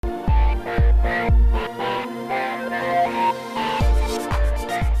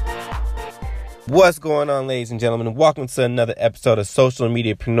What's going on, ladies and gentlemen? Welcome to another episode of Social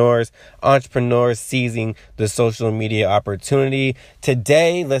Mediapreneurs, entrepreneurs seizing the social media opportunity.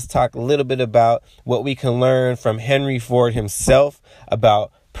 Today, let's talk a little bit about what we can learn from Henry Ford himself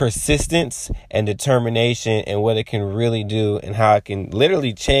about persistence and determination and what it can really do and how it can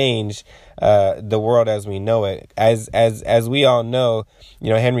literally change the world as we know it. As we all know,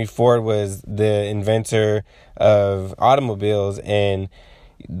 Henry Ford was the inventor of automobiles, and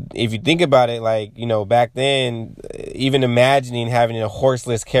if you think about it, back then, even imagining having a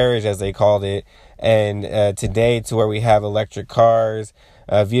horseless carriage, as they called it, and today to where we have electric cars,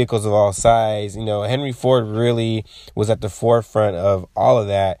 vehicles of all sizes, Henry Ford really was at the forefront of all of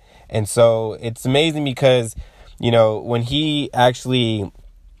that. And so it's amazing because, when he actually,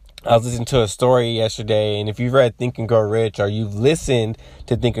 I was listening to a story yesterday, and if you've read Think and Grow Rich or you've listened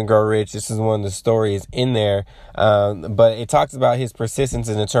to Think and Grow Rich, this is one of the stories in there. But it talks about his persistence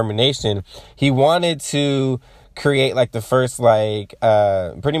and determination. He wanted to create the first,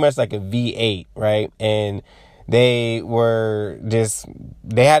 pretty much like a V8, right? And they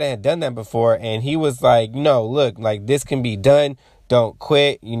hadn't done that before. And he was like, no, look, this can be done. Don't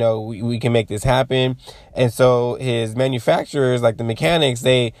quit. We can make this happen. And so his manufacturers, the mechanics,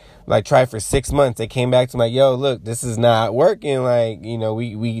 they tried for 6 months. They came back to him yo, look, this is not working.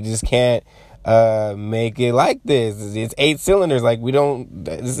 We just can't make it like this. It's 8 cylinders.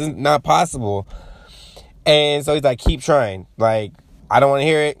 This is not possible. And so he's like, keep trying. I don't want to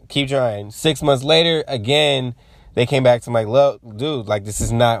hear it. Keep trying. 6 months later, again, they came back to him look, dude, this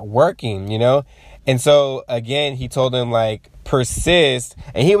is not working, And so again, he told them persist,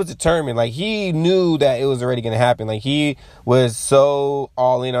 and he was determined. He knew that it was already going to happen. He was so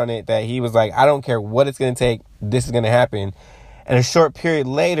all in on it that he was I don't care what it's going to take. This is going to happen. And a short period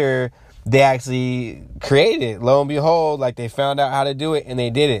later, they actually created it. Lo and behold, they found out how to do it, and they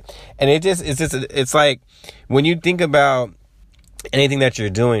did it. And it's when you think about anything that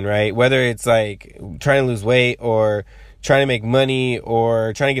you're doing, right? Whether it's trying to lose weight or trying to make money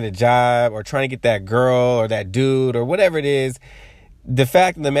or trying to get a job or trying to get that girl or that dude or whatever it is, the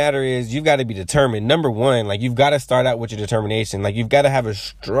fact of the matter is you've got to be determined. Number one, you've got to start out with your determination. You've got to have a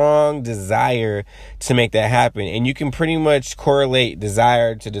strong desire to make that happen. And you can pretty much correlate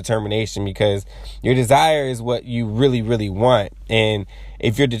desire to determination because your desire is what you really, really want. And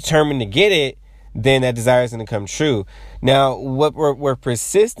if you're determined to get it, then that desire is going to come true. Now, where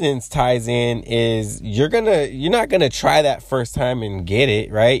persistence ties in is you're not going to try that first time and get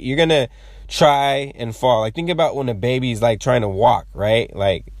it, right? You're going to try and fall. Think about when a baby's trying to walk, right?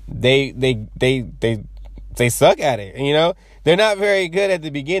 They suck at it, They're not very good at the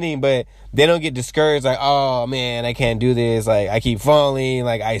beginning, but they don't get discouraged oh man, I can't do this. I keep falling.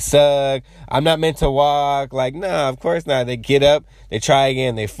 I suck. I'm not meant to walk. Nah, of course not. They get up, they try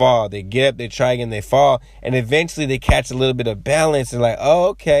again, they fall. They get up, they try again, they fall. And eventually they catch a little bit of balance and oh,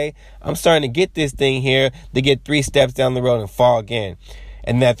 okay, I'm starting to get this thing here. They get 3 steps down the road and fall again.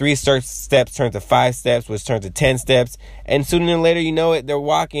 And that 3 steps turn to 5 steps, which turns to 10 steps. And sooner or later, they're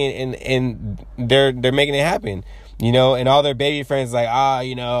walking and they're making it happen. And all their baby friends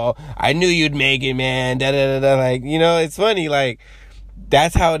I knew you'd make it, man. Da da da da. It's funny.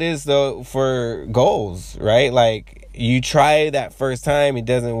 That's how it is though for goals, right? You try that first time, it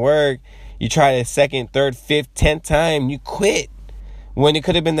doesn't work. You try the second, third, fifth, 10th time, you quit. When it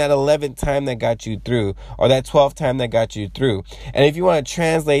could have been that 11th time that got you through, or that 12th time that got you through. And if you want to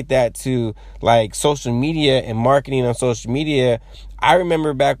translate that to social media and marketing on social media, I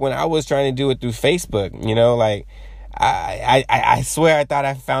remember back when I was trying to do it through Facebook, I swear I thought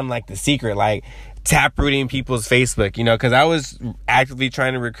I found the secret, taprooting people's Facebook, because I was actively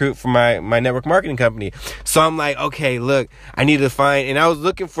trying to recruit for my network marketing company. So I'm okay, look, I need to find, and I was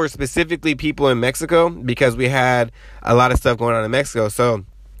looking for specifically people in Mexico because we had a lot of stuff going on in Mexico. So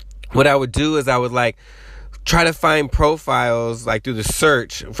what I would do is I would try to find profiles through the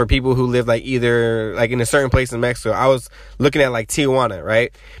search for people who live either in a certain place in Mexico. I was looking at Tijuana,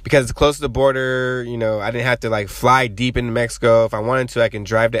 right? Because it's close to the border. I didn't have to fly deep into Mexico. If I wanted to, I can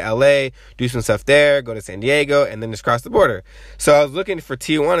drive to LA, do some stuff there, go to San Diego, and then just cross the border. So I was looking for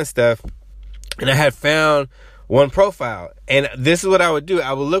Tijuana stuff, and I had found one profile. And this is what I would do.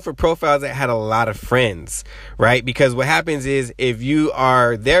 I would look for profiles that had a lot of friends, right? Because what happens is if you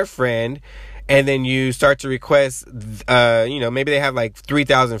are their friend, and then you start to request, maybe they have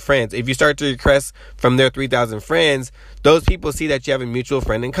 3,000 friends. If you start to request from their 3,000 friends, those people see that you have a mutual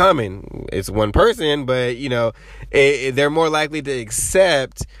friend in common. It's one person, but, they're more likely to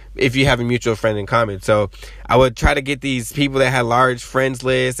accept if you have a mutual friend in common. So I would try to get these people that had large friends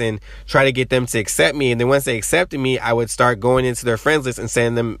lists and try to get them to accept me. And then once they accepted me, I would start going into their friends list and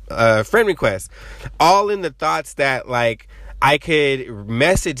sending them friend requests, all in the thoughts that like I could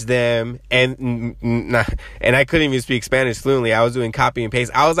message them and I couldn't even speak Spanish fluently. I was doing copy and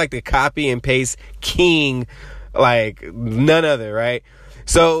paste. I was like the copy and paste king, like none other, right?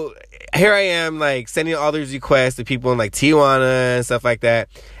 So here I am, like sending all these requests to people in like Tijuana and stuff like that.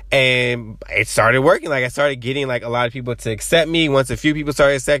 And it started working. Like I started getting like a lot of people to accept me. Once a few people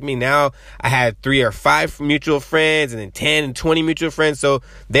started accepting me, now I had 3 or 5 mutual friends, and then 10 and 20 mutual friends. So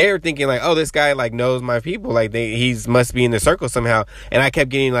they're thinking like, oh, this guy like knows my people. Like he's must be in the circle somehow. And I kept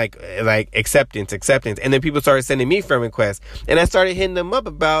getting like acceptance. And then people started sending me friend requests, and I started hitting them up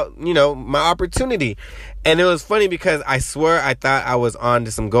about, you know, my opportunity. And it was funny because I swear I thought I was on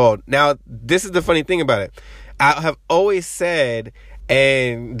to some gold. Now, this is the funny thing about it. I have always said,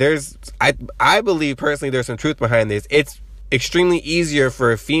 and I believe personally there's some truth behind this. It's extremely easier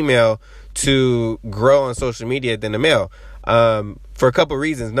for a female to grow on social media than a male, for a couple of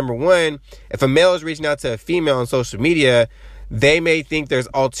reasons. Number one, if a male is reaching out to a female on social media, they may think there's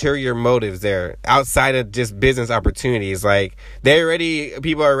ulterior motives there outside of just business opportunities. Like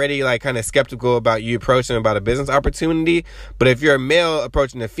people are already like kind of skeptical about you approaching about a business opportunity. But if you're a male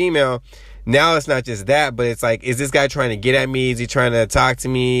approaching a female, now it's not just that, but it's like, is this guy trying to get at me? Is he trying to talk to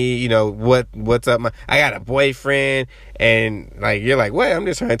me? You know, what's up? I got a boyfriend, and like, you're like, what? I'm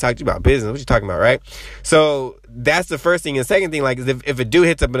just trying to talk to you about business. What you talking about? Right? So that's the first thing. And second thing, like, is if a dude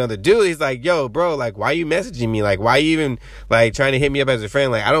hits up another dude, he's like, yo, bro, like, why are you messaging me? Like, why are you even like trying to hit me up as a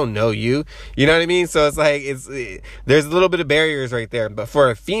friend? Like, I don't know you. You know what I mean? So it's like, there's a little bit of barriers right there. But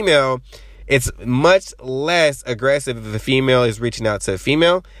for a female, it's much less aggressive if a female is reaching out to a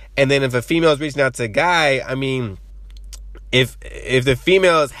female. And then if a female is reaching out to a guy, I mean, if the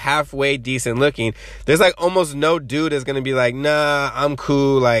female is halfway decent looking, there's like almost no dude that's going to be like, nah, I'm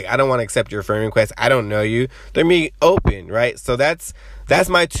cool. Like, I don't want to accept your friend request. I don't know you. They're going to be open, right? So that's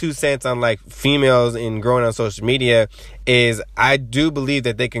my 2 cents on like females in growing on social media. Is I do believe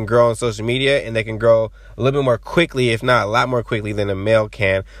that they can grow on social media, and they can grow a little bit more quickly, if not a lot more quickly than a male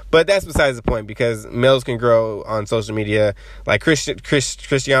can. But that's besides the point, because males can grow on social media. Like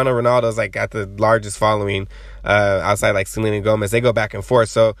Cristiano Ronaldo's like got the largest following outside like Selena Gomez. They go back and forth.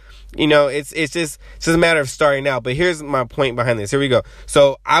 So, you know, it's just a matter of starting out. But here's my point behind this. Here we go.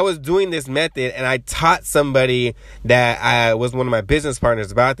 So I was doing this method, and I taught somebody that was one of my business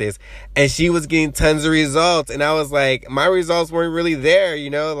partners about this, and she was getting tons of results. And I was like, my results weren't really there, you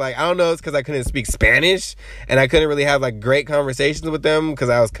know, like, I don't know, it's because I couldn't speak Spanish, and I couldn't really have like great conversations with them because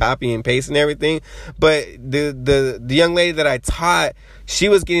I was copying and pasting everything. But the young lady that I taught, she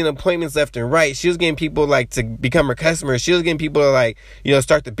was getting appointments left and right. She was getting people like to become her customers. She was getting people to like, you know,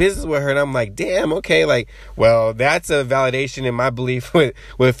 start the business with her. And I'm like, damn, okay, like, well, that's a validation in my belief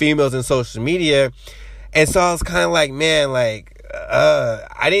with females in social media. And so I was kind of like, man, like,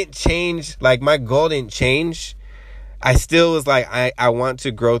 I didn't change, like, my goal didn't change. I still was like, I want to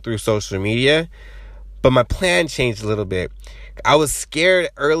grow through social media, but my plan changed a little bit. I was scared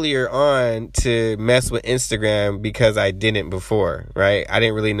earlier on to mess with Instagram because I didn't before, right? I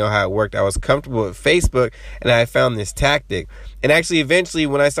didn't really know how it worked. I was comfortable with Facebook, and I found this tactic. And actually, eventually,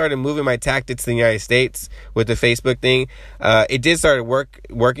 when I started moving my tactics to the United States with the Facebook thing, it did start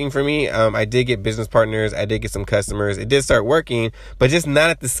working for me. I did get business partners. I did get some customers. It did start working, but just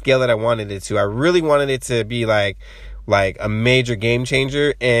not at the scale that I wanted it to. I really wanted it to be like a major game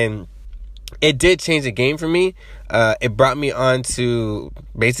changer, and it did change the game for me. It brought me on to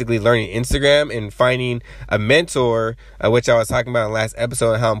basically learning Instagram and finding a mentor, which I was talking about in the last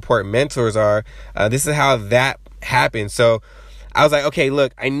episode, and how important mentors are. This is how that happened. So I was like, okay,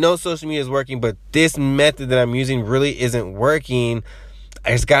 look, I know social media is working, but this method that I'm using really isn't working.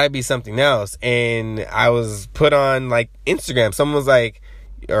 There's got to be something else. And I was put on like Instagram. Someone was like,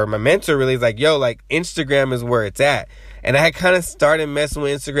 or my mentor really is like, yo, like, Instagram is where it's at. And I had kind of started messing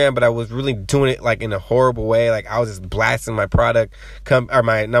with Instagram, but I was really doing it like in a horrible way. Like, I was just blasting my product, not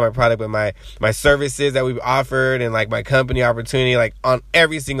my product, but my services that we've offered, and like my company opportunity, like on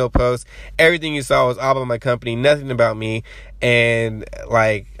every single post. Everything you saw was all about my company, nothing about me. And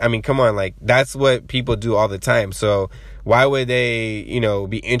like, I mean, come on, like, that's what people do all the time. So why would they, you know,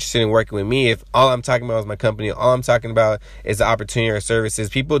 be interested in working with me if all I'm talking about is my company? All I'm talking about is the opportunity or services.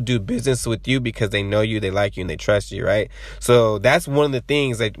 People do business with you because they know you, they like you, and they trust you, right? So that's one of the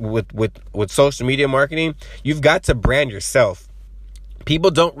things that with social media marketing, you've got to brand yourself. People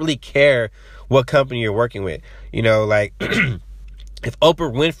don't really care what company you're working with. You know, like If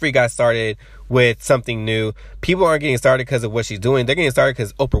Oprah Winfrey got started with something new, people aren't getting started because of what she's doing. They're getting started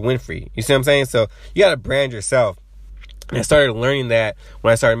because Oprah Winfrey. You see what I'm saying? So you got to brand yourself. And I started learning that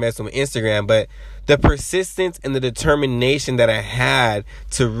when I started messing with Instagram. But the persistence and the determination that I had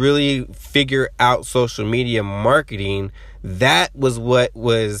to really figure out social media marketing, that was what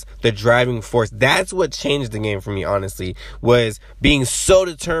was the driving force. That's what changed the game for me, honestly, was being so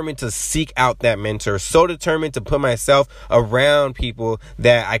determined to seek out that mentor, so determined to put myself around people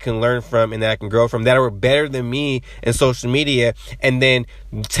that I can learn from and that I can grow from, that are better than me in social media, and then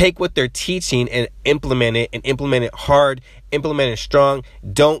take what they're teaching and implement it hard, implement it strong,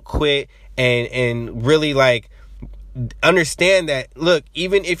 don't quit, and really like understand that, look,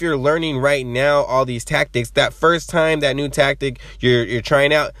 even if you're learning right now all these tactics, that first time that new tactic you're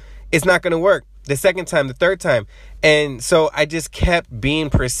trying out, it's not going to work the second time, the third time. And so I just kept being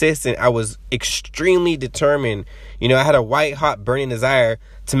persistent. I was extremely determined. You know, I had a white hot burning desire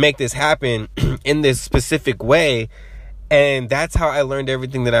to make this happen in this specific way. And that's how I learned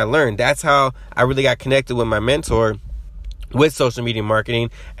everything that I learned. That's how I really got connected with my mentor with social media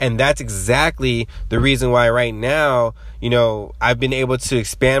marketing. And that's exactly the reason why right now, you know, I've been able to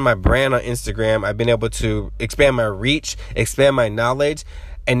expand my brand on Instagram. I've been able to expand my reach, expand my knowledge.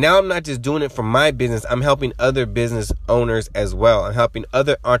 And now I'm not just doing it for my business. I'm helping other business owners as well. I'm helping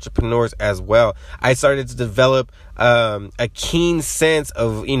other entrepreneurs as well. I started to develop a keen sense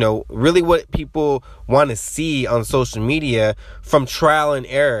of, you know, really what people want to see on social media, from trial and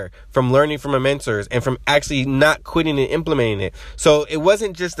error, from learning from my mentors, and from actually not quitting and implementing it. So it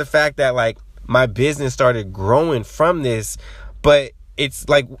wasn't just the fact that like my business started growing from this, but it's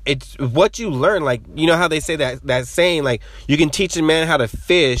like, it's what you learn. Like, you know how they say that saying, like, you can teach a man how to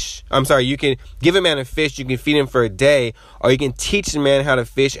fish. You can give a man a fish, you can feed him for a day, or you can teach a man how to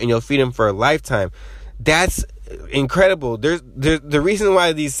fish and you'll feed him for a lifetime. That's incredible. The reason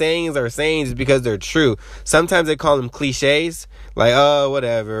why these sayings are sayings is because they're true. Sometimes they call them cliches, like, oh,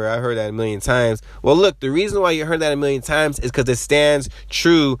 whatever, I heard that a million times. Well, look, the reason why you heard that a million times is because it stands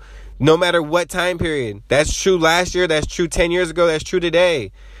true no matter what time period. That's true last year, that's true 10 years ago, that's true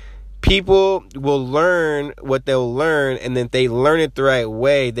today. People will learn what they'll learn, and then if they learn it the right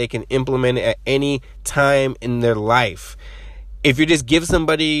way, they can implement it at any time in their life. If you just give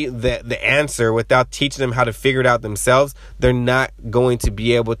somebody the answer without teaching them how to figure it out themselves, they're not going to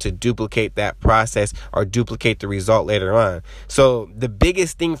be able to duplicate that process or duplicate the result later on. So the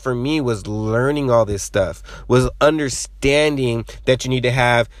biggest thing for me was learning all this stuff, was understanding that you need to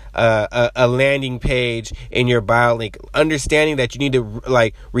have a landing page in your bio link, understanding that you need to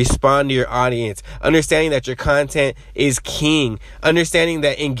like respond to your audience, understanding that your content is king, understanding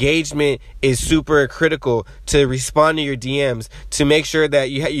that engagement is super critical, to respond to your DMs, to make sure that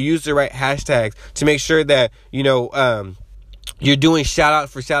you use the right hashtags, to make sure that, you know, you're doing shout out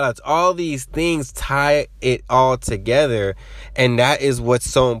for shout outs. All these things tie it all together. And that is what's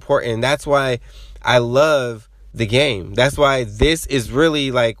so important. And that's why I love the game. That's why this is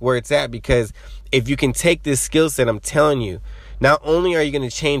really like where it's at, because if you can take this skill set, I'm telling you, not only are you going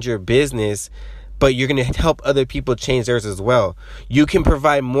to change your business, but you're going to help other people change theirs as well. You can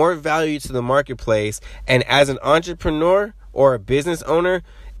provide more value to the marketplace. And as an entrepreneur or a business owner,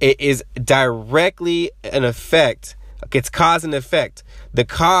 it is directly an effect. It's cause and effect. The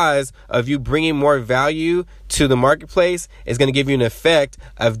cause of you bringing more value to the marketplace is going to give you an effect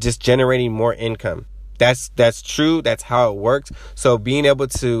of just generating more income. That's true. That's how it works. So being able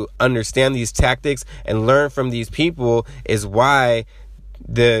to understand these tactics and learn from these people is why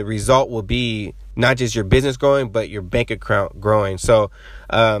the result will be not just your business growing, but your bank account growing. So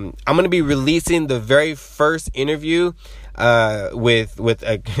I'm going to be releasing the very first interview with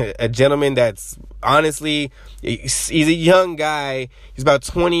a gentleman that's honestly, he's a young guy. He's about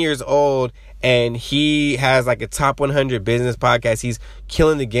 20 years old, and he has like a top 100 business podcast. He's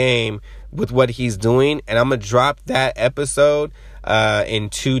killing the game with what he's doing, and I'm going to drop that episode in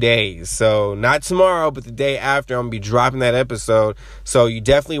 2 days. So not tomorrow, but the day after, I'm gonna be dropping that episode. So you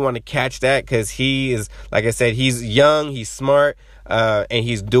definitely want to catch that, because he is, like I said, he's young, he's smart, and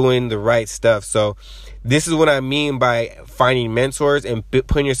he's doing the right stuff. So this is what I mean by finding mentors and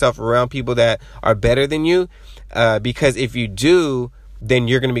putting yourself around people that are better than you, because if you do, then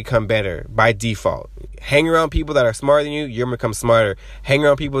you're going to become better by default. Hang around people that are smarter than you, you're going to become smarter. Hang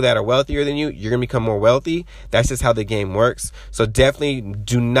around people that are wealthier than you, you're going to become more wealthy. That's just how the game works. So definitely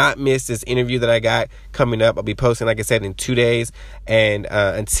do not miss this interview that I got coming up. I'll be posting, like I said, in 2 days. And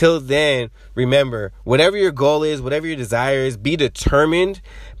until then, remember, whatever your goal is, whatever your desire is, be determined,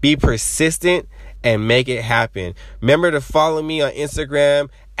 be persistent, and make it happen. Remember to follow me on Instagram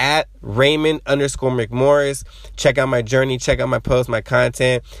at Raymond_McMorris. Check out my journey, check out my posts, my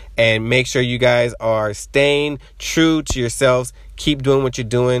content, and make sure you guys are staying true to yourselves. Keep doing what you're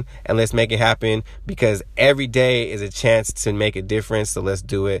doing, and let's make it happen, because every day is a chance to make a difference. So let's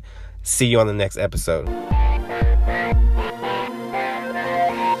do it. See you on the next episode.